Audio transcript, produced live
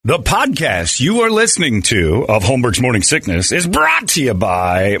The podcast you are listening to of Holmberg's Morning Sickness is brought to you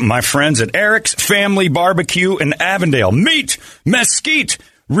by my friends at Eric's Family Barbecue in Avondale. Meet, mesquite,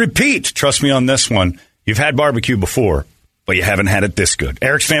 repeat. Trust me on this one. You've had barbecue before, but you haven't had it this good.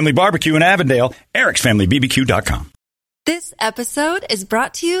 Eric's Family Barbecue in Avondale, ericsfamilybbq.com. This episode is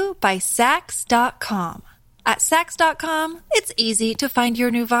brought to you by Sax.com. At Sax.com, it's easy to find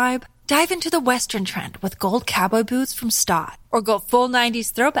your new vibe. Dive into the Western trend with gold cowboy boots from Stott, or go full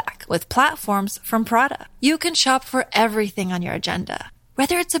 90s throwback with platforms from Prada. You can shop for everything on your agenda,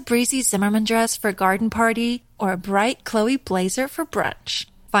 whether it's a breezy Zimmermann dress for a garden party or a bright Chloe blazer for brunch.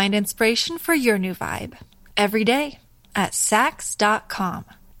 Find inspiration for your new vibe every day at Sax.com.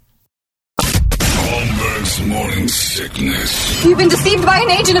 Holmberg's Morning Sickness. You've been deceived by an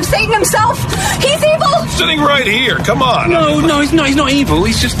agent of Satan himself. He's evil. Sitting right here. Come on. No, he's not evil.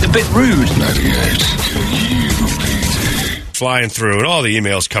 He's just a bit rude. 98 KUPD. Flying through, and all the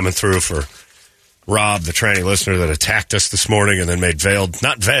emails coming through for Rob, the tranny listener that attacked us this morning and then made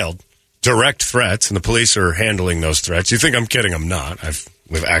direct threats, and the police are handling those threats. You think I'm kidding? I'm not.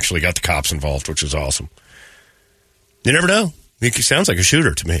 We've actually got the cops involved, which is awesome. You never know. He sounds like a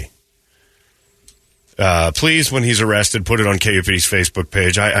shooter to me. Please, when he's arrested, put it on KUPD's Facebook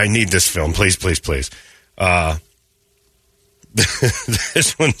page. I need this film. Please, please, please.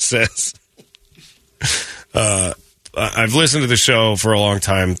 This one says, I've listened to the show for a long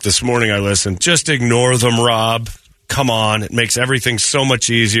time. This morning I listened. Just ignore them, Rob. Come on. It makes everything so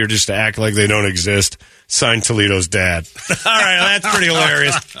much easier just to act like they don't exist. Signed, Toledo's dad. All right, that's pretty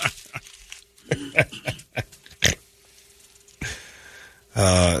hilarious.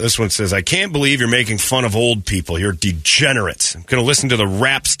 This one says, I can't believe you're making fun of old people. You're degenerates. I'm going to listen to the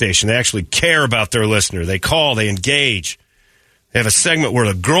rap station. They actually care about their listener. They call, they engage. They have a segment where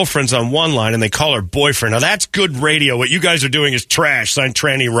the girlfriend's on one line and they call her boyfriend. Now, that's good radio. What you guys are doing is trash. Signed,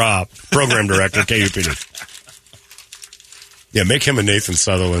 Tranny Rob, program director, KUPD. Yeah, make him a Nathan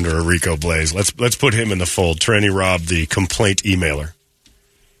Sutherland or a Rico Blaze. Let's put him in the fold. Tranny Rob, the complaint emailer.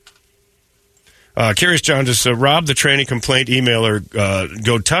 Curious John just Rob, the tranny complaint emailer,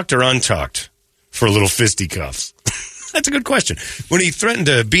 go tucked or untucked for little fisticuffs? That's a good question. When he threatened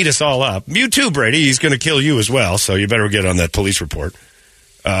to beat us all up, you too, Brady, he's going to kill you as well, so you better get on that police report.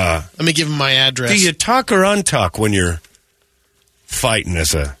 Let me give him my address. Do you tuck or untuck when you're fighting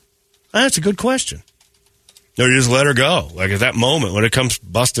That's a good question. Or you just let her go, like at that moment when it comes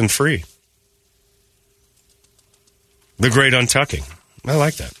busting free. The great untucking. I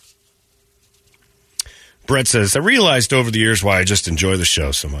like that. Brett says, I realized over the years why I just enjoy the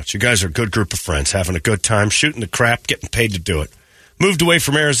show so much. You guys are a good group of friends, having a good time, shooting the crap, getting paid to do it. Moved away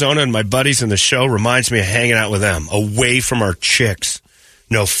from Arizona, and my buddies in the show reminds me of hanging out with them, away from our chicks.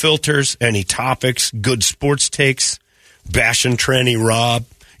 No filters, any topics, good sports takes, bashing Tranny Rob.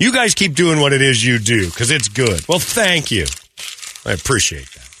 You guys keep doing what it is you do, because it's good. Well, thank you. I appreciate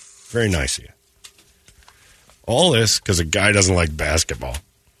that. Very nice of you. All this because a guy doesn't like basketball.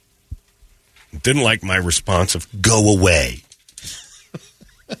 Didn't like my response of go away.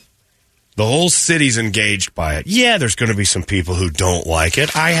 The whole city's engaged by it. Yeah, there's going to be some people who don't like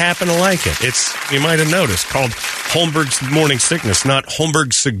it. I happen to like it. It's, you might have noticed, called Holmberg's Morning Sickness, not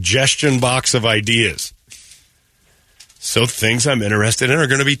Holmberg's Suggestion Box of Ideas. So things I'm interested in are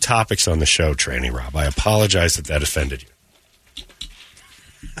going to be topics on the show, Tranny Rob. I apologize that offended you.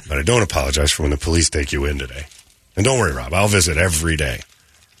 But I don't apologize for when the police take you in today. And don't worry, Rob, I'll visit every day.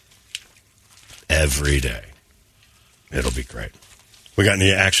 Every day. It'll be great. We got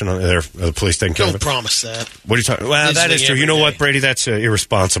any action on there? The police taking care of it? Don't promise that. What are you talking about? Well, that is true. You know what, Brady? That's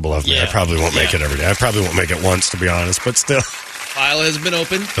irresponsible of me. Yeah. I probably won't make it every day. I probably won't make it once, to be honest, but still. File has been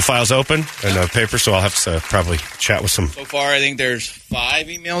opened. The file's open and paper, so I'll have to probably chat with some. So far, I think there's 5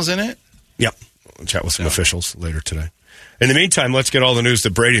 emails in it. Yep. I'll chat with some officials later today. In the meantime, let's get all the news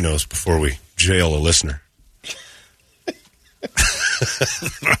that Brady knows before we jail a listener.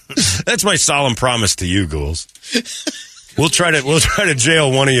 That's my solemn promise to you, ghouls. We'll try to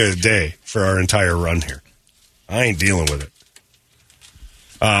jail one of you a day for our entire run here. I ain't dealing with it.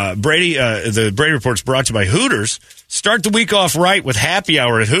 Brady, the Brady Report's brought to you by Hooters. Start the week off right with happy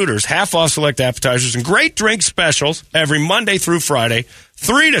hour at Hooters. Half off select appetizers and great drink specials every Monday through Friday,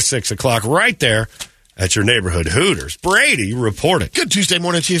 3 to 6 o'clock, right there at your neighborhood Hooters. Brady, report it. Good Tuesday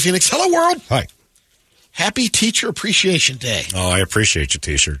morning to you, Phoenix. Hello, world. Hi. Happy Teacher Appreciation Day. Oh, I appreciate your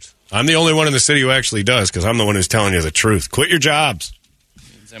T-shirts. I'm the only one in the city who actually does, because I'm the one who's telling you the truth. Quit your jobs.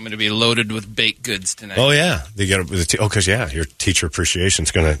 I'm going to be loaded with baked goods tonight. Oh, yeah. They get because, your teacher appreciation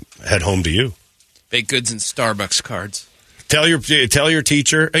is going to head home to you. Baked goods and Starbucks cards. Tell your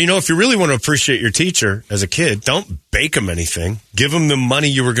teacher. If you really want to appreciate your teacher as a kid, don't bake them anything. Give them the money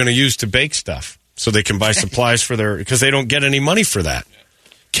you were going to use to bake stuff so they can buy supplies because they don't get any money for that.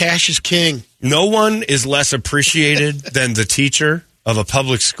 Cash is king. No one is less appreciated than the teacher of a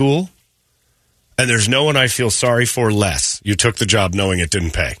public school, and there's no one I feel sorry for less. You took the job knowing it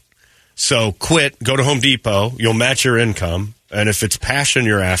didn't pay. So quit, go to Home Depot, you'll match your income, and if it's passion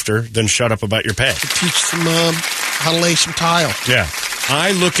you're after, then shut up about your pay. Teach some how to lay some tile. Yeah.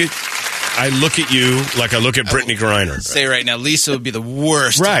 I look at you like I look at Brittany Griner. Say right now, Lisa would be the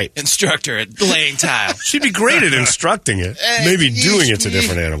worst instructor at laying tile. She'd be great at instructing it. Maybe doing it's a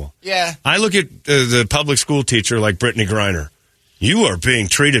different animal. Yeah. I look at the public school teacher like Brittany Griner. You are being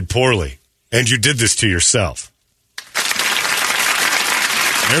treated poorly, and you did this to yourself.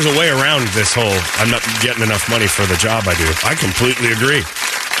 There's a way around this whole, I'm not getting enough money for the job I do. I completely agree.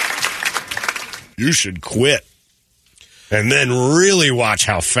 You should quit. And then really watch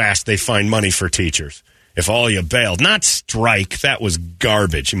how fast they find money for teachers. If all you bailed, not strike, that was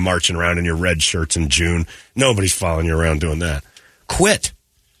garbage. You marching around in your red shirts in June. Nobody's following you around doing that. Quit.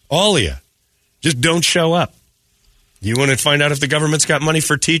 All of you. Just don't show up. You want to find out if the government's got money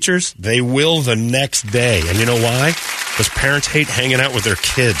for teachers? They will the next day. And you know why? Because parents hate hanging out with their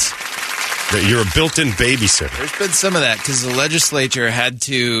kids. That you're a built-in babysitter. There's been some of that because the legislature had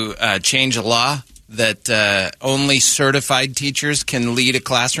to change a law that only certified teachers can lead a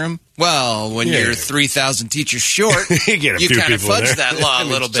classroom. Well, when you're 3,000 teachers short, you kind of fudge that law a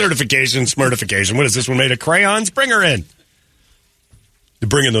little bit. Certification, smartification. What is this one made of crayons? Bring her in. You're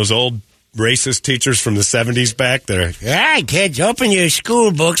bringing those old racist teachers from the 70s back that are, hey, kids, open your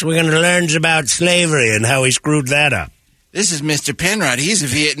school books. We're going to learn about slavery and how he screwed that up. This is Mr. Penrod. He's a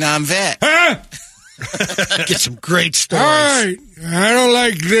Vietnam vet. Huh? Get some great stories. All right. I don't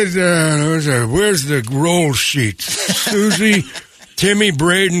like this. Where's the roll sheet? Susie, Timmy,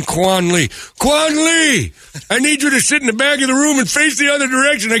 Braden, Quan Lee. Quan Lee! I need you to sit in the back of the room and face the other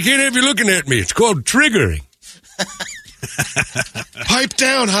direction. I can't have you looking at me. It's called triggering. Pipe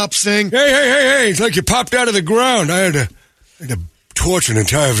down, Hop Sing. Hey. It's like you popped out of the ground. I had to torch an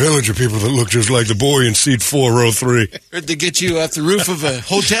entire village of people that look just like the boy in seat 4, row 3. Heard they get you off the roof of a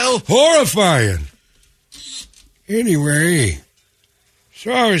hotel? Horrifying. Anyway,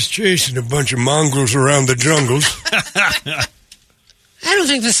 so I was chasing a bunch of mongrels around the jungles. I don't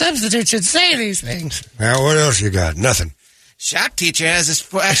think the substitute should say these things. Now, what else you got? Nothing. Shop teacher has us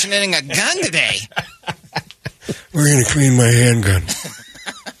fashioning a gun today. We're going to clean my handgun.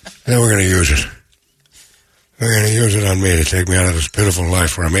 Then we're going to use it. We're going to use it on me to take me out of this pitiful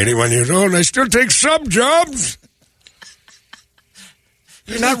life where I'm 81 years old and I still take sub jobs.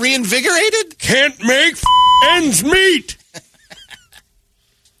 You're not reinvigorated? Can't make ends meet.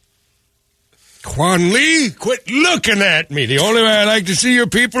 Quan Lee, quit looking at me. The only way I like to see your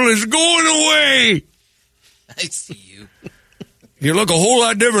people is going away. I see you. You look a whole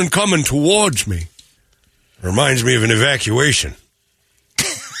lot different coming towards me. Reminds me of an evacuation.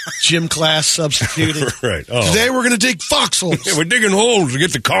 Gym class substituting. Right. Oh. Today we're going to dig foxholes. Yeah, we're digging holes to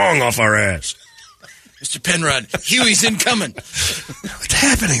get the Kong off our ass. Mr. Penrod, Huey's incoming. What's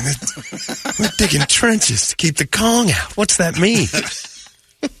happening? We're digging trenches to keep the Kong out. What's that mean?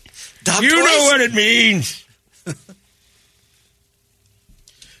 You know what it means.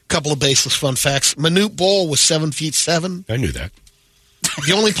 Couple of baseless fun facts. Manute Bol was 7'7". I knew that.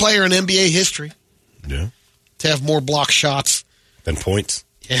 The only player in NBA history Yeah. to have more block shots. Then points.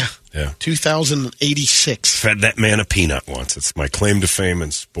 Yeah. 2,086. Fed that man a peanut once. It's my claim to fame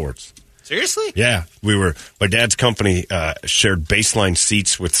in sports. Seriously? Yeah. My dad's company shared baseline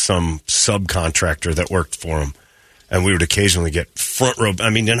seats with some subcontractor that worked for him. And we would occasionally get front row. I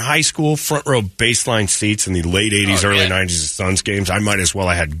mean, in high school, front row baseline seats in the late 80s, early 90s Suns games. I might as well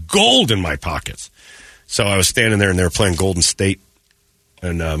have had gold in my pockets. So I was standing there and they were playing Golden State.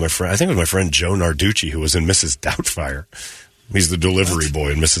 And my friend, I think it was my friend Joe Narducci, who was in Mrs. Doubtfire. He's the delivery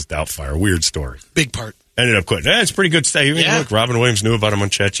boy in Mrs. Doubtfire. Weird story. Big part. Ended up quitting. It's pretty good stuff. Look, Robin Williams knew about him on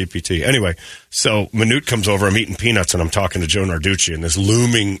ChatGPT. Anyway, so Manute comes over. I'm eating peanuts, and I'm talking to Joe Narducci, and this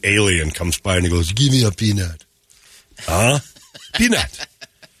looming alien comes by, and he goes, "Give me a peanut." Huh? Peanut.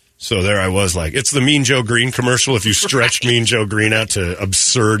 So there I was, like, it's the Mean Joe Green commercial. If you stretched Mean Joe Green out to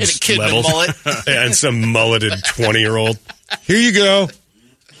absurd And a kid levels. with mullet. And some mulleted 20-year-old. Here you go.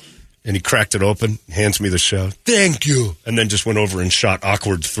 And he cracked it open, hands me the show. Thank you. And then just went over and shot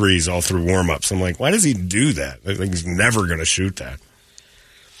awkward threes all through warm-ups. I'm like, why does he do that? I think he's never going to shoot that.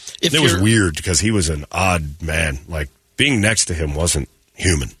 It was weird because he was an odd man. Like, being next to him wasn't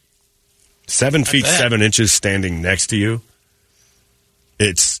human. 7 feet 7 inches standing next to you.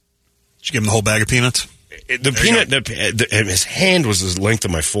 Did you give him the whole bag of peanuts? The peanut, and his hand was the length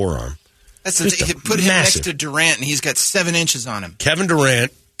of my forearm. That's the thing. Put him next to Durant, and he's got 7 inches on him. Kevin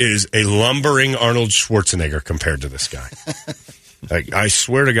Durant is a lumbering Arnold Schwarzenegger compared to this guy. I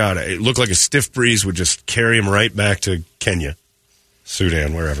swear to God, it looked like a stiff breeze would just carry him right back to Kenya,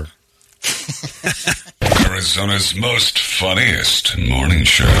 Sudan, wherever. Arizona's most funniest morning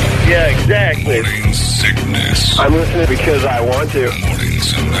show. Yeah, exactly. Morning Sickness. I'm listening because I want to.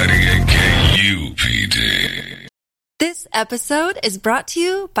 Mornings of 98 KUPD. This episode is brought to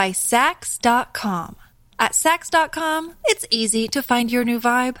you by Sax.com. At Sax.com, it's easy to find your new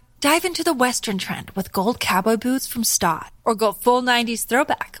vibe. Dive into the Western trend with gold cowboy boots from Stott, or go full 90s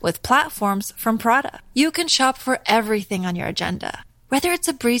throwback with platforms from Prada. You can shop for everything on your agenda, whether it's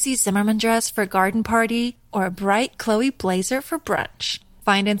a breezy Zimmermann dress for a garden party or a bright Chloe blazer for brunch.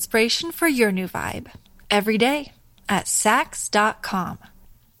 Find inspiration for your new vibe every day at Sax.com.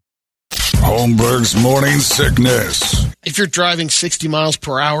 Holmberg's Morning Sickness. If you're driving 60 miles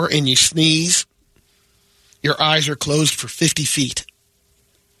per hour and you sneeze, your eyes are closed for 50 feet.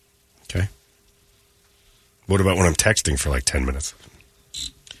 Okay. What about when I'm texting for like 10 minutes?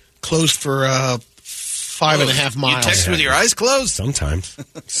 Closed for 5.5 miles. You text with your eyes closed? Sometimes.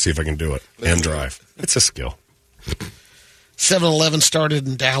 See if I can do it and drive. It's a skill. 7-Eleven started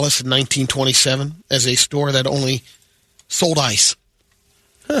in Dallas in 1927 as a store that only sold ice.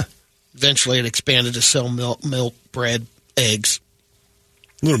 Huh. Eventually, it expanded to sell milk, bread, eggs.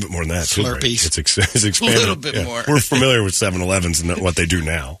 A little bit more than that, too. Right? Slurpees. It's expanded. A little bit more. We're familiar with 7-Elevens and what they do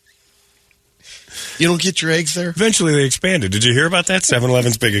now. You don't get your eggs there? Eventually, they expanded. Did you hear about that?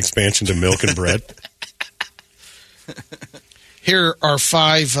 7-Eleven's big expansion to milk and bread. Here are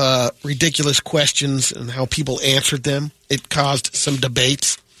 5 ridiculous questions and how people answered them. It caused some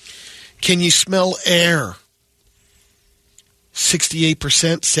debates. Can you smell air?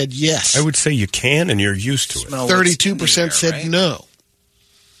 68% said yes. I would say you can, and you're used to it. 32% said right? no.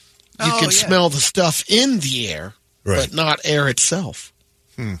 You can smell the stuff in the air, Right. but not air itself.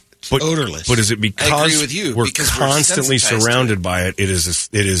 It's odorless. But is it because I agree with you, we're because we're constantly sensitized to surrounded by it? It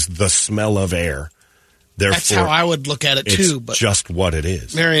is the smell of air. Therefore, That's how I would look at it, too. It's But just what it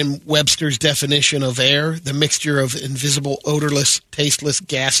is. Merriam-Webster's definition of air, the mixture of invisible, odorless, tasteless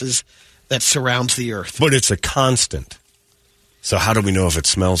gases that surrounds the earth. But it's a constant. So how do we know if it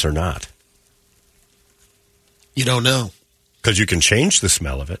smells or not? You don't know. Because you can change the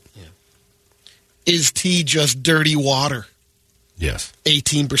smell of it. Yeah. Is tea just dirty water? Yes.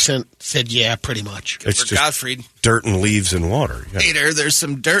 18% said yeah, pretty much. It's For just Gottfried. dirt and leaves and water. Yeah. Peter, there's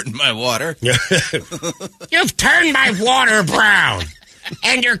some dirt in my water. You've turned my water brown,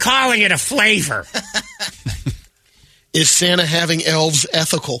 and you're calling it a flavor. Is Santa having elves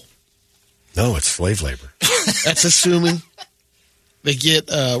ethical? No, it's slave labor. That's assuming they get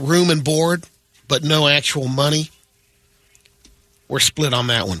room and board, but no actual money. We're split on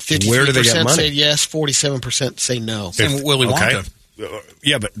that one. 53% Where do they get money? say yes, 47% say no. And Willy Wonka.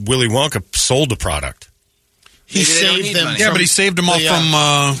 Yeah, but Willy Wonka sold the product. He Maybe they don't saved need them. money. Yeah, but he saved them all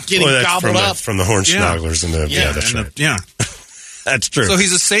from... Getting gobbled up. From the Hornsnogglers and the... Yeah, that's right. That's true. So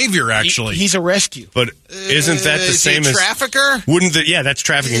he's a savior, actually. He's a rescue. But isn't that the Is same he a as... trafficker? Wouldn't the... Yeah, that's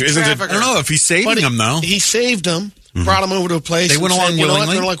trafficking. Isn't it... I don't know if he's saving them, though. He saved them, brought them over to a place. They went and along said, you know what?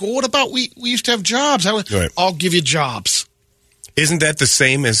 willingly? They're like, well, what about we used to have jobs? I went, Right. I'll give you jobs. Isn't that the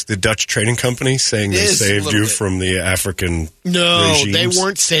same as the Dutch trading company saying they It is a saved little you bit. from the African No, regimes? they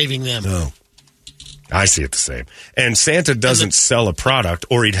weren't saving them. No. I see it the same. And Santa doesn't sell a product,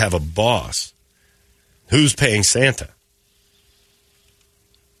 or he'd have a boss. Who's paying Santa?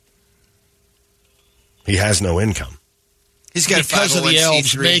 He has no income. He's got Because of the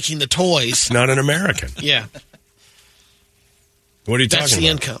elves 501c3. making the toys. Not an American. Yeah, What are you that's talking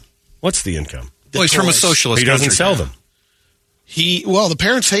the about? income. What's the income? Well, he's from a toys. socialist He doesn't country. sell them. The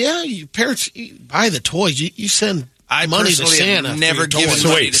parents say, yeah, you buy the toys. You send I money to personally have Santa. never for your given toys. So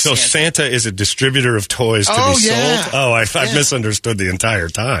money wait, to so Santa. Santa is a distributor of toys to Oh, be yeah. sold? Oh, I've Yeah. misunderstood the entire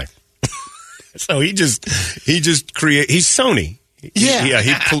time. So he just create. He's Sony. Yeah.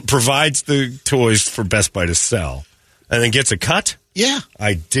 He provides the toys for Best Buy to sell, and then gets a cut. Yeah.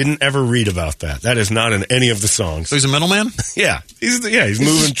 I didn't ever read about that. That is not in any of the songs. So he's a middleman? Yeah, he's moving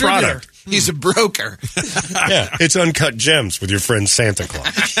distributor. product. He's a broker. Yeah, it's uncut gems with your friend Santa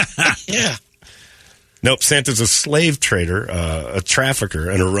Claus. Yeah. Nope, Santa's a slave trader, a trafficker,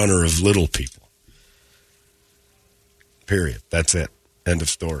 and a runner of little people. Period. That's it. End of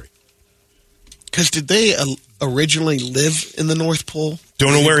story. Because did they originally live in the North Pole?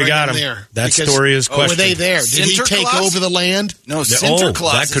 Don't know Did where he bring got them him. there? That Because- story is Were questioned. they there? Did he take Sinterklaas? over the land? No, Oh,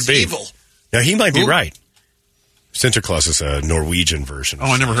 Sinterklaas that could is be. evil. Now, he might be Who? right. Sinterklaas is a Norwegian version. Oh,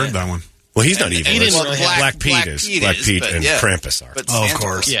 I never heard that one. Well, he's not evil. he didn't That's- really have- Black Pete is. Black Pete and Krampus are. But Oh, of Santa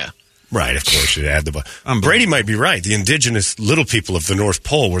course. was. Yeah. Right, of course, you add the... Brady might be right. The indigenous little people of the North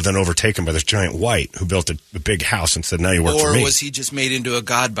Pole were then overtaken by this giant white who built a big house and said, now you work for Or me. was he just made into a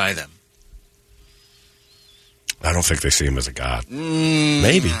god by them? I don't think they see him as a god.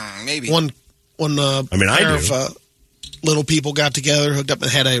 Maybe. Maybe. One I mean, I pair do. of little people got together, hooked up,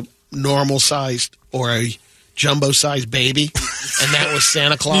 and had a normal-sized or a jumbo-sized baby, and that was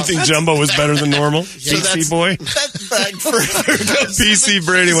Santa Claus. You think Jumbo was better than normal? PC boy? That bag further goes. PC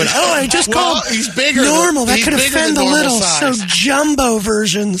Brady went, I just called he's bigger. normal. That He's could bigger offend than the normal little. size. So jumbo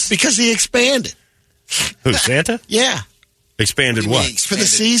versions. Because he expanded. Who, Santa? Yeah, Expanded what? for the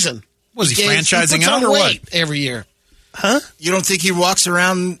season. Was he puts franchising out on or what? weight every year. You don't think he walks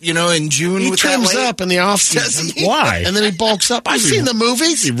around, in June He with trims that weight? up in the off Does season. he? Why? And then he bulks up. I've seen the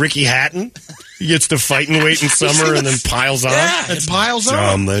movies. Ricky Hatton? He gets to fighting weight in summer and then piles on? Yeah, it piles Dumb.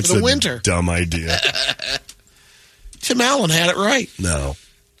 on That's for the a winter. dumb idea. Tim Allen had it right. No.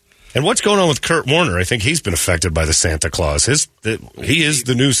 And what's going on with Kurt Warner? I think he's been affected by the Santa Claus. He is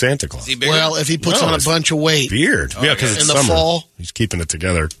the new Santa Claus. Is he bigger? Well, if he puts No, on a it's bunch of weight, Beard. Yeah, because it's in the summer. fall. He's keeping it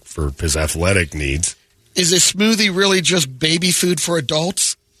together for his athletic needs. is this smoothie really just baby food for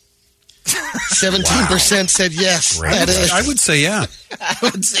adults? 17% said yes. Great That is. question. I would say yeah. I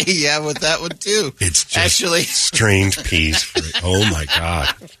would say yeah with that one too. It's just Actually, strange peas. Oh, my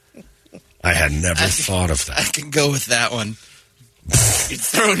God. I had never thought of I that. can go with that one. You're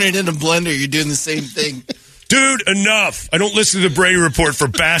throwing it in a blender. You're doing the same thing. Dude, enough. I don't listen to the Brady Report for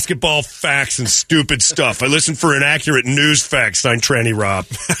basketball facts and stupid stuff. I listen for inaccurate news facts. Signed Tranny Rob.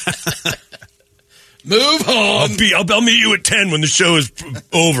 Move on. I'll meet you at 10 when the show is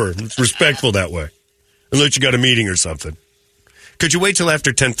over. It's respectful that way. Unless you got a meeting or something. Could you wait till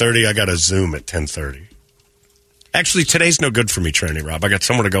after 10:30? I got a Zoom at 10:30. Actually, today's no good for me, Tranny Rob. I got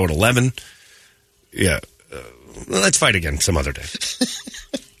somewhere to go at 11. Yeah. Let's fight again some other day.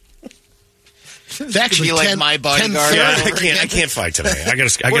 It's actually Be like 10, my bodyguard. 10:30. Yeah, I can't fight today. I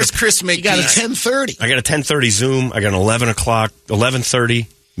got What does Chris make? You got a peace? 10:30. I got a 10:30 Zoom. I got an 11 o'clock, 11:30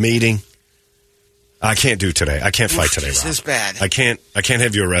 meeting. I can't do today. I can't fight today, This Rob. is bad. I can't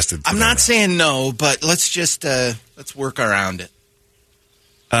have you arrested. I'm today, not Rob. saying no, but let's just let's work around it.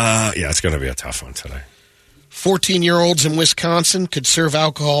 Yeah, it's going to be a tough one today. 14-year-olds in Wisconsin could serve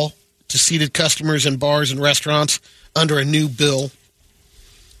alcohol to seated customers in bars and restaurants under a new bill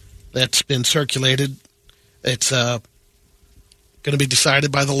that's been circulated. It's going to be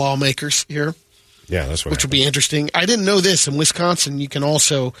decided by the lawmakers here, Yeah, that's what. which will be interesting. I didn't know this. In Wisconsin, you can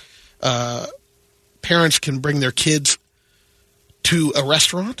also parents can bring their kids to a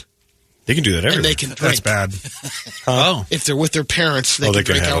restaurant You can do that everywhere. and they can drink. That's bad. Oh. If they're with their parents, they can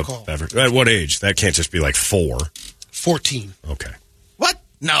drink have alcohol. a beverage. At what age? That can't just be like 4. 14. Okay. What?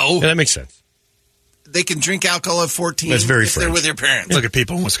 No, Yeah, that makes sense. they can drink alcohol at 14. That's very if they're French. with their parents. Look at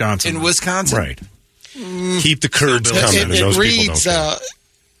people in Wisconsin. In Wisconsin, Right. Keep the curds Still coming, It, and it those reads, people don't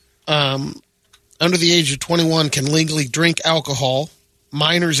care. under the age of 21 can legally drink alcohol.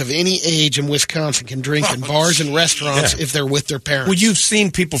 Minors of any age in Wisconsin can drink in bars and restaurants Yeah. if they're with their parents. Well, you've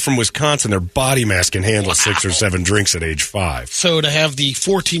seen people from Wisconsin, their body mass can handle 6 or 7 drinks at age 5. So to have the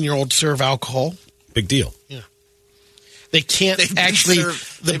 14-year-old serve alcohol, Big deal. they can't They've been actually.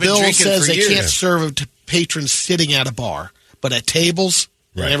 served- The they've been bill drinking says for they years. can't serve it to patrons sitting at a bar, but at tables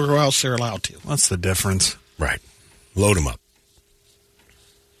Right. and everywhere else they're allowed to. What's the difference? Right. Load them up.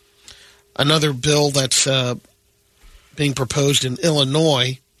 Another bill that's being proposed in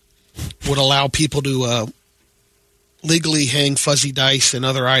Illinois would allow people to legally hang fuzzy dice and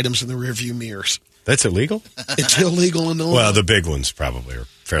other items in the rearview mirrors. That's illegal? It's illegal in Illinois. Well, the big ones probably are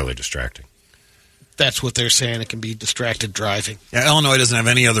fairly distracting. That's what they're saying. It can be distracted driving. Yeah, Illinois doesn't have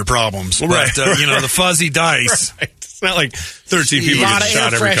any other problems. Right. But, the fuzzy dice. Right. It's not like 13 people lot get of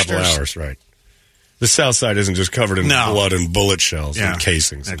shot air every couple fresheners. hours, right? The South Side isn't just covered in No. blood and bullet shells Yeah. and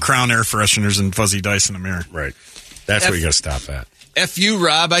casings. Yeah, Crown air fresheners and fuzzy dice in the mirror. Right. That's where you got to stop at. F.U.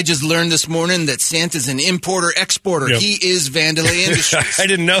 Rob, I just learned this morning that Santa's an importer-exporter. Yep. He is Vandalay Industries. I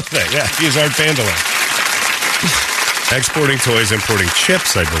didn't know that. Yeah, he's Art Vandalay. Exporting toys, importing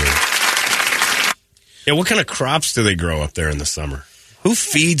chips, I believe. Yeah, what kind of crops do they grow up there in the summer? Who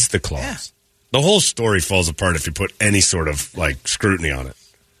feeds the Claus? Yeah. The whole story falls apart if you put any sort of, scrutiny on it.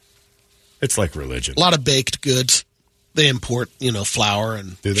 It's like religion. A lot of baked goods. They import, flour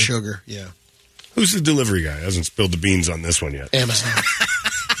and Do they? sugar. Yeah. Who's the delivery guy? Hasn't spilled the beans on this one yet. Amazon.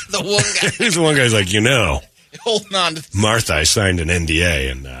 The one guy Who's the one guy's like, holding on to Martha, I signed an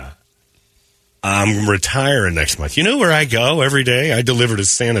NDA, and I'm retiring next month. You know where I go every day? I deliver to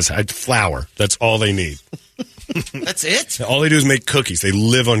Santa's flour. That's all they need. That's it? All they do is make cookies. They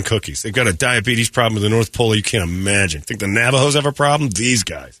live on cookies. They've got a diabetes problem with the North Pole you can't imagine. Think the Navajos have a problem? These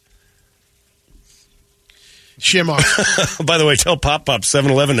guys. Shimmer. By the way, tell Pop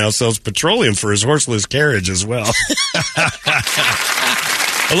 7-Eleven now sells petroleum for his horseless carriage as well.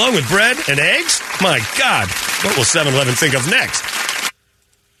 Along with bread and eggs? My God. What will 7-Eleven think of next?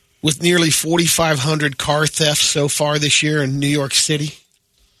 With nearly 4,500 car thefts so far this year in New York City,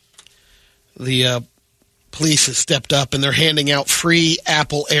 the police have stepped up and they're handing out free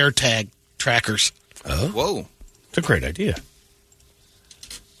Apple AirTag trackers. Oh. Whoa. It's a great idea.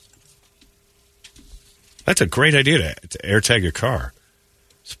 That's a great idea to AirTag your car.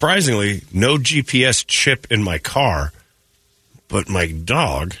 Surprisingly, no GPS chip in my car, but my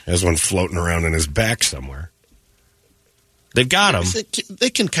dog has one floating around in his back somewhere. They've got them.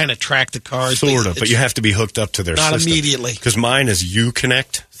 They can kind of track the cars. Sort of, but you have to be hooked up to their system. Not immediately. Because mine is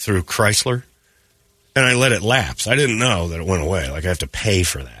Uconnect through Chrysler, and I let it lapse. I didn't know that it went away. Like, I have to pay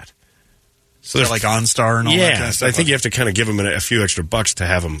for that. So they're like OnStar and all that kind of stuff? I think you have to kind of give them a few extra bucks to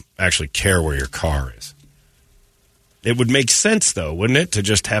have them actually care where your car is. It would make sense, though, wouldn't it, to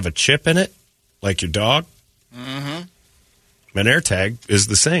just have a chip in it, like your dog? Mm-hmm. An AirTag is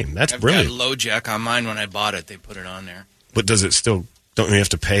the same. That's brilliant. I've got low jack on mine. When I bought it, they put it on there. But does it still, don't you have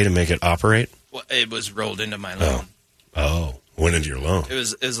to pay to make it operate? Well, it was rolled into my loan. Oh, went into your loan. It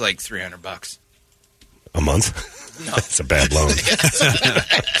was like $300. A month? No. That's a bad loan.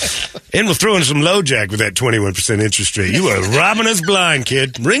 And we'll throw in some low jack with that 21% interest rate. You are robbing us blind,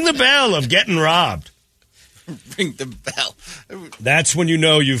 kid. Ring the bell of getting robbed. Ring the bell. That's when you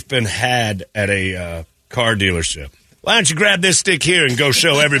know you've been had at a car dealership. Why don't you grab this stick here and go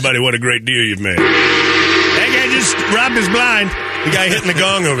show everybody what a great deal you've made? That guy just robbed us blind. The guy hitting the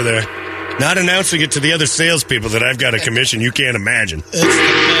gong over there. Not announcing it to the other salespeople that I've got a commission you can't imagine. It's the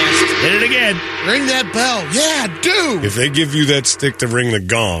best. Hit it again. Ring that bell. Yeah, do. If they give you that stick to ring the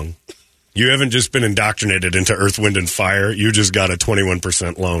gong, you haven't just been indoctrinated into Earth, Wind, and Fire. You just got a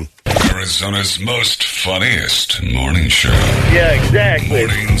 21% loan. Arizona's most funniest morning show. Yeah, exactly.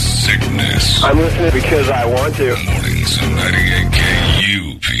 Morning Sickness. I'm listening because I want to. Mornings on 98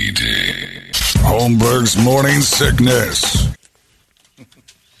 KUPD. Holmberg's Morning Sickness.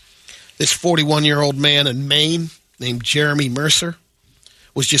 This 41-year-old man in Maine named Jeremy Mercer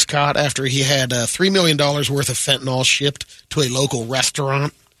was just caught after he had $3 million worth of fentanyl shipped to a local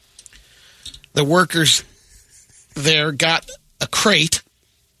restaurant. The workers there got a crate.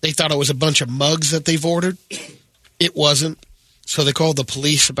 They thought it was a bunch of mugs that they've ordered. It wasn't. So they called the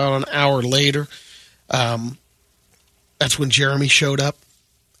police about an hour later. That's when Jeremy showed up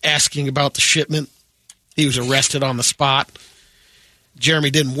asking about the shipment. He was arrested on the spot.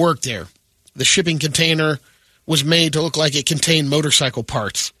 Jeremy didn't work there. The shipping container was made to look like it contained motorcycle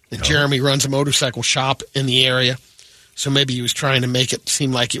parts. And Jeremy runs a motorcycle shop in the area. So maybe he was trying to make it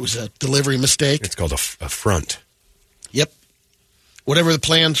seem like it was a delivery mistake. It's called a front. Yep. Whatever the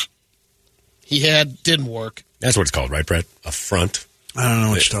plans he had didn't work. That's what it's called, right, Brett? A front. I don't know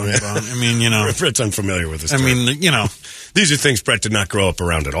what you're talking about. I mean, you know. Brett's unfamiliar with this term. I mean, you know. These are things Brett did not grow up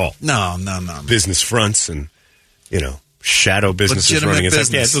around at all. No. Business fronts and, you know, shadow businesses legitimate running.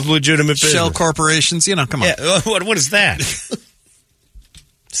 Business. Yeah, it's a legitimate business. Shell corporations, you know, come on. Yeah, what is that?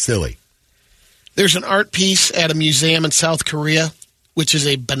 Silly. There's an art piece at a museum in South Korea, which is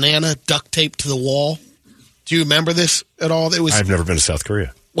a banana duct taped to the wall. Do you remember this at all? I've never been to South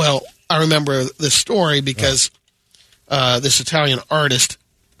Korea. Well, I remember the story because this Italian artist,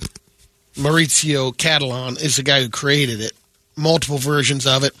 Maurizio Catalan, is the guy who created it. Multiple versions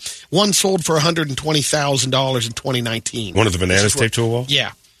of it. One sold for $120,000 in 2019. One of the bananas taped to a wall?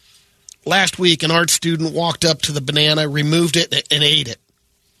 Yeah. Last week, an art student walked up to the banana, removed it, and ate it.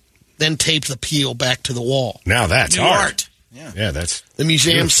 Then taped the peel back to the wall. Now that's art. Yeah, that's... The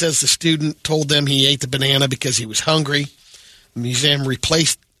museum beautiful. says the student told them he ate the banana because he was hungry. The museum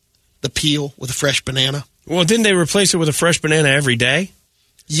replaced the peel with a fresh banana. Well, didn't they replace it with a fresh banana every day?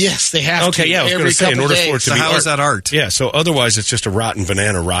 Yes, they have to. Okay, yeah, I was going to say, in order for it to be how art. is that art? Yeah, so otherwise it's just a rotten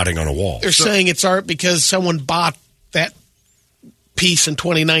banana rotting on a wall. They're saying it's art because someone bought that piece in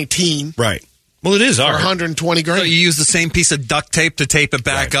 2019. Right. Well, it is for art. 120 grand. So you use the same piece of duct tape to tape it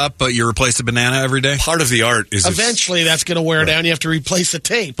back up, but you replace the banana every day? Part of the art is... Eventually, that's going to wear down. You have to replace the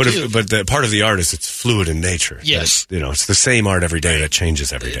tape, But too. the part of the art is it's fluid in nature. Yes. That, it's the same art every day that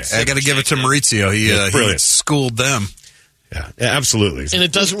changes every day. I got to give it to Maurizio. He schooled them. Yeah, absolutely. And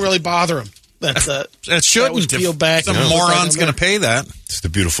it doesn't really bother him. That shouldn't. was peeled back. Some moron's going to pay that. It's the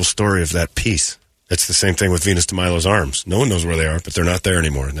beautiful story of that piece. That's the same thing with Venus de Milo's arms. No one knows where they are, but they're not there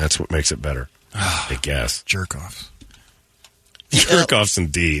anymore, and that's what makes it better. I guess. Jerk off. Jerk-offs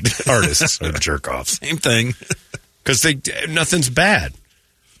indeed. Artists are jerk-offs. Same thing. Because nothing's bad.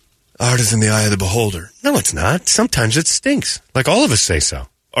 Art is in the eye of the beholder. No, it's not. Sometimes it stinks. Like all of us say so.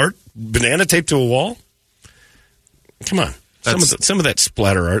 Art, banana taped to a wall? Come on. Some of that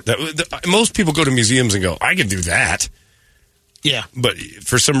splatter art. Most people go to museums and go, I can do that. Yeah. But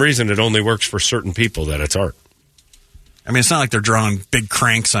for some reason, it only works for certain people that it's art. I mean, it's not like they're drawing big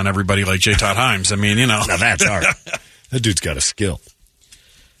cranks on everybody like J. Todd Himes. I mean, Now that's art. That dude's got a skill.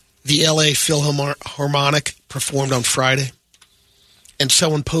 The L.A. Philharmonic performed on Friday, and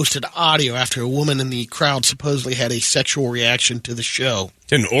someone posted audio after a woman in the crowd supposedly had a sexual reaction to the show.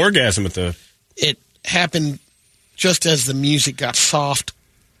 An orgasm at the... It happened just as the music got soft,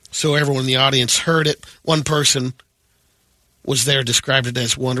 so everyone in the audience heard it. One person was there, described it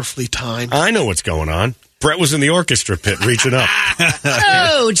as wonderfully timed. I know what's going on. Brett was in the orchestra pit reaching up.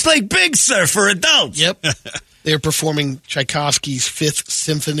 Oh, it's like Big Sur for adults. Yep. They're performing Tchaikovsky's Fifth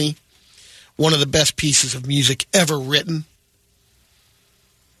Symphony, one of the best pieces of music ever written.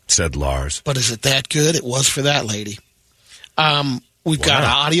 Said Lars. But is it that good? It was for that lady. We've got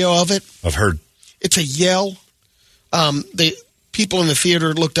audio of it. I've heard. It's a yell. The people in the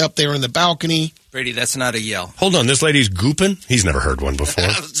theater looked up. They were in the balcony. Brady, that's not a yell. Hold on, this lady's gooping? He's never heard one before.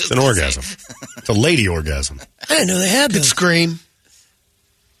 It's an orgasm. It's a lady orgasm. I didn't know they had Could this. scream.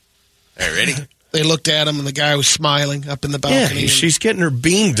 All right, ready? They looked at him, and the guy was smiling up in the balcony. Yeah, she's getting her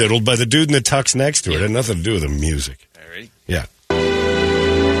bean diddled by the dude in the tux next to her. It had nothing to do with the music. All right, ready? Yeah.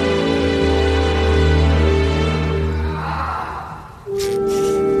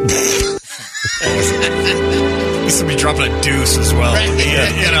 This would be dropping a deuce as well.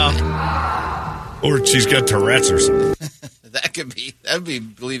 Right. Or she's got Tourette's or something. That would be,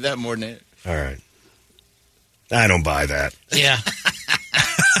 believe that more than it. All right. I don't buy that. Yeah.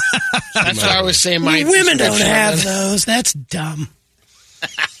 That's what I was saying. My Women don't description have of it. those. That's dumb.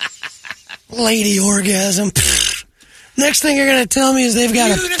 Lady orgasm. Pfft. Next thing you're going to tell me is they've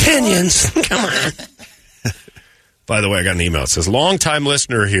got opinions. Come on. By the way, I got an email. It says, long-time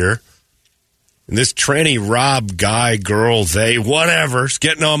listener here. And this tranny Rob guy, girl, they, whatever's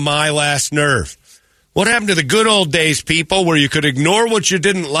getting on my last nerve. What happened to the good old days, people, where you could ignore what you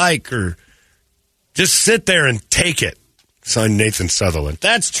didn't like or just sit there and take it? Signed, Nathan Sutherland.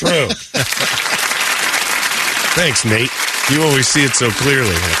 That's true. Thanks, Nate. You always see it so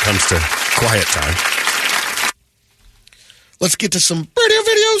clearly when it comes to quiet time. Let's get to some radio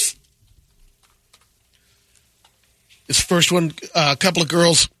videos. This first one, a couple of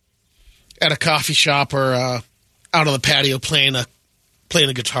girls at a coffee shop or out on the patio playing a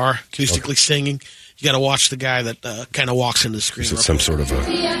guitar, acoustically singing. You got to watch the guy that kind of walks into the screen. Is it some sort of a...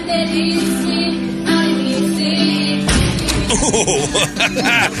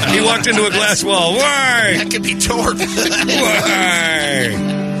 He walked into a glass wall. Why? That could be torn. Why?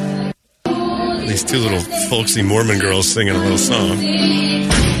 These two little folksy Mormon girls singing a little song.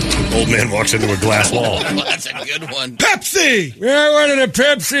 Old man walks into a glass wall. That's a good one. Pepsi! Yeah, I wanted a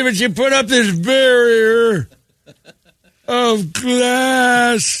Pepsi, but you put up this barrier of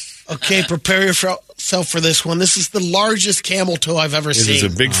glass. Okay, prepare yourself for this one. This is the largest camel toe I've ever This seen. is a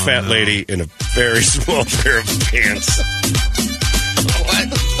big fat lady in a very small pair of pants. What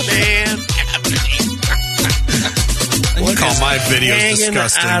man happening? You call my videos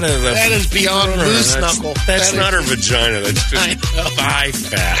disgusting. That is beyond moose knuckle. That's not her vagina. That's just thigh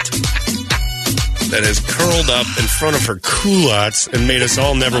fat. That has curled up in front of her culottes and made us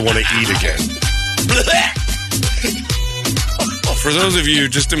all never want to eat again. For those of you,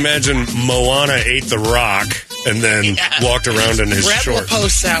 just imagine Moana ate the rock and then walked around in his Brett will shorts.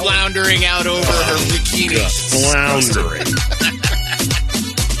 post that one. Floundering out over her bikini. Floundering.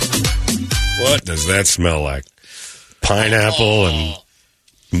 What does that smell like? Pineapple and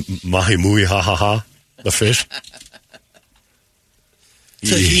mahi-mui ha-ha-ha, the fish?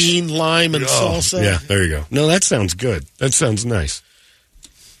 Tahini, lime, and salsa. Yeah, there you go. No, that sounds good. That sounds nice.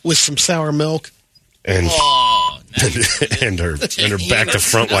 With some sour milk. And and her back to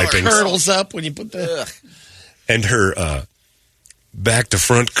front wiping. Curdles up when you put the... And her back to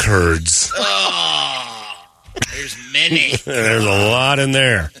front curds. There's many. There's a lot in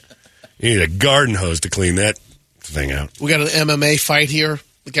there. You need a garden hose to clean that thing out. We got an MMA fight here.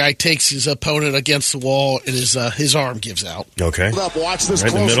 The guy takes his opponent against the wall, and his arm gives out. Okay. Watch this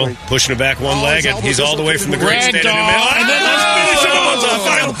Right in the middle, pushing it back one leg, and he's all the way from the great stand in the middle. And then let's finish him on the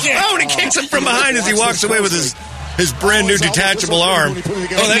final kick. Oh, and he kicks him from behind as he walks away with his brand new detachable arm. Oh,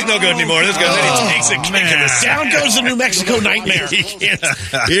 that's no good anymore. This guy, then he takes a kick in the Down goes the New Mexico Nightmare.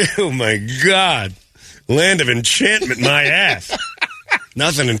 Oh, my God. Land of enchantment, my ass.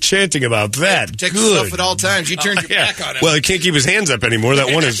 Nothing enchanting about that. Protect Good. yourself at all times. You turned your back on him. Well, he can't keep his hands up anymore.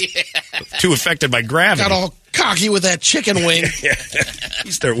 That one is too affected by gravity. Got all cocky with that chicken wing.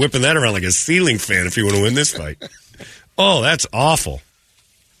 You start whipping that around like a ceiling fan if you want to win this fight. Oh, that's awful.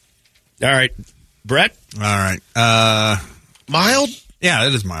 All right, Brett? All right. Mild? Yeah,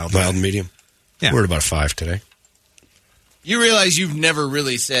 it is mild. Mild and medium? Yeah. We're at about 5 today. You realize you've never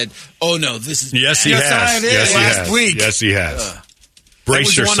really said, "Oh no, this is." Yes, he bad. has. Yes, he Last has. week. Yes, he has. That Brace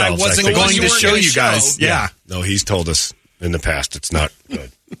was the one yourselves. I wasn't think. going You to weren't show gonna you guys. show. Yeah. No, he's told us in the past it's not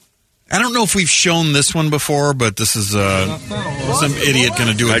good. I don't know if we've shown this one before, but this is some idiot going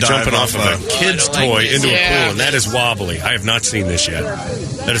to do a dive jumping off of a kid's toy into a Yeah. pool, and that is wobbly. I have not seen this yet.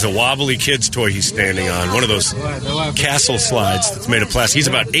 That is a wobbly kid's toy he's standing on. One of those castle slides that's made of plastic. He's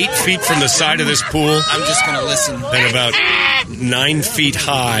about 8 feet from the side of this pool I'm just going to listen. and about 9 feet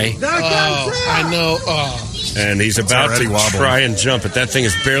high. Oh, I know. Oh. And he's about already to wobbling. try and jump, but that thing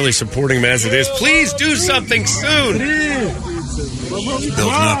is barely supporting him as it is. Please do something soon. Building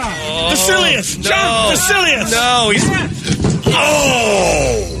up. Vasilius! Jump! Vasilius! No, he's...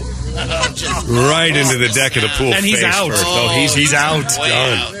 Oh! Right into the deck of the pool. And he's face out. First. Oh, he's out.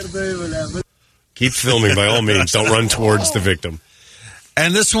 Done. Keep filming by all means. Don't run towards the victim.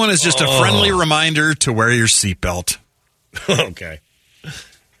 And this one is just a friendly reminder to wear your seatbelt. Okay.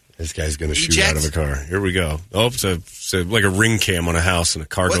 This guy's going to shoot out of a car. Here we go. Oh, it's like a ring cam on a house, and a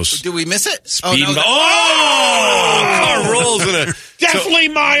car goes Did we miss it? speeding. Oh, no, Car rolls in a... Definitely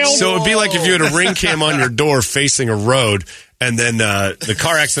mild. So it'd be like if you had a ring cam on your door facing a road, and then the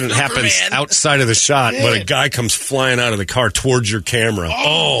car accident happens outside of the shot, but a guy comes flying out of the car towards your camera.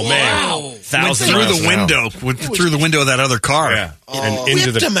 Oh man! Wow. Went Thousands through miles the an hour. window. Went through the window of that other car. Yeah, and into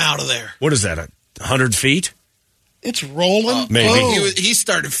Whipped the. him out of there. What is that? 100 feet? It's rolling. Maybe. Oh. He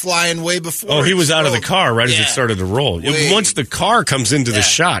started flying way before. Oh, he was out of the car right as it Yeah. started to roll. Way. Once the car comes into the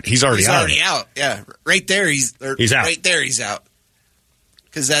shot, he's already out. out. Yeah, right there. He's out. Right there. He's out.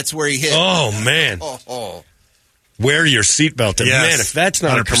 Because that's where he hit. Oh man! Oh. Wear your seatbelt. And Yes, man, if that's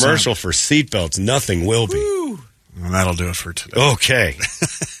not 100%. a commercial for seatbelts, nothing will be. And that'll do it for today. Okay.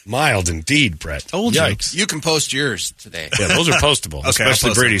 Mild indeed, Brett. Told you. Yikes. You can post yours today. Yeah, those are postable, Okay, I'll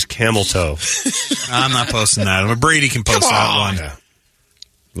especially post Brady's camel toe. I'm not posting that. But Brady can post that one. Yeah.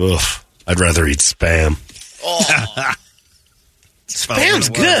 Ugh. I'd rather eat Spam. Spam's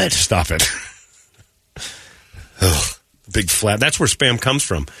good. Stop it. Ugh. Big flap. That's where Spam comes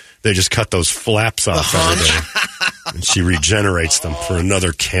from. They just cut those flaps off every day. And she regenerates them for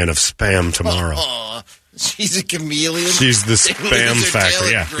another can of Spam tomorrow. She's a chameleon. She's the Spam Loses her tail, factor.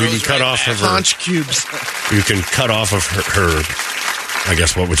 it Yeah, you grows can cut right off back. of her. Conch cubes. You can cut off of her. I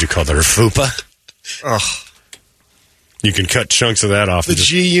guess what would you call that? Her fupa. Ugh. You can cut chunks of that off. The and just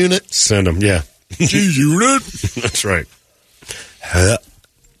G unit. send them. Yeah, G unit. that's right. Huh.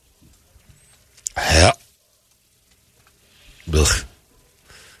 Huh. Ugh.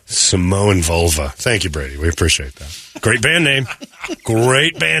 Samoan vulva. Thank you, Brady. We appreciate that. Great band name.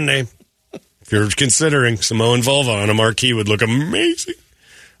 Great band name. If you're considering, Samoan vulva on a marquee would look amazing.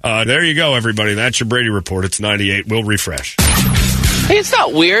 There you go, everybody. That's your Brady report. It's 98. We'll refresh. Hey, it's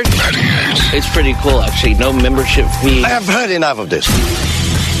not weird. It's pretty cool, actually. No membership fee. I have heard enough of this.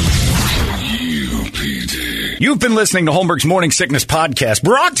 You've been listening to Holmberg's Morning Sickness Podcast,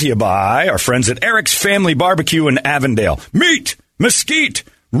 brought to you by our friends at Eric's Family Barbecue in Avondale. Meet, mesquite,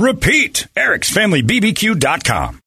 repeat. Eric'sFamilyBBQ.com.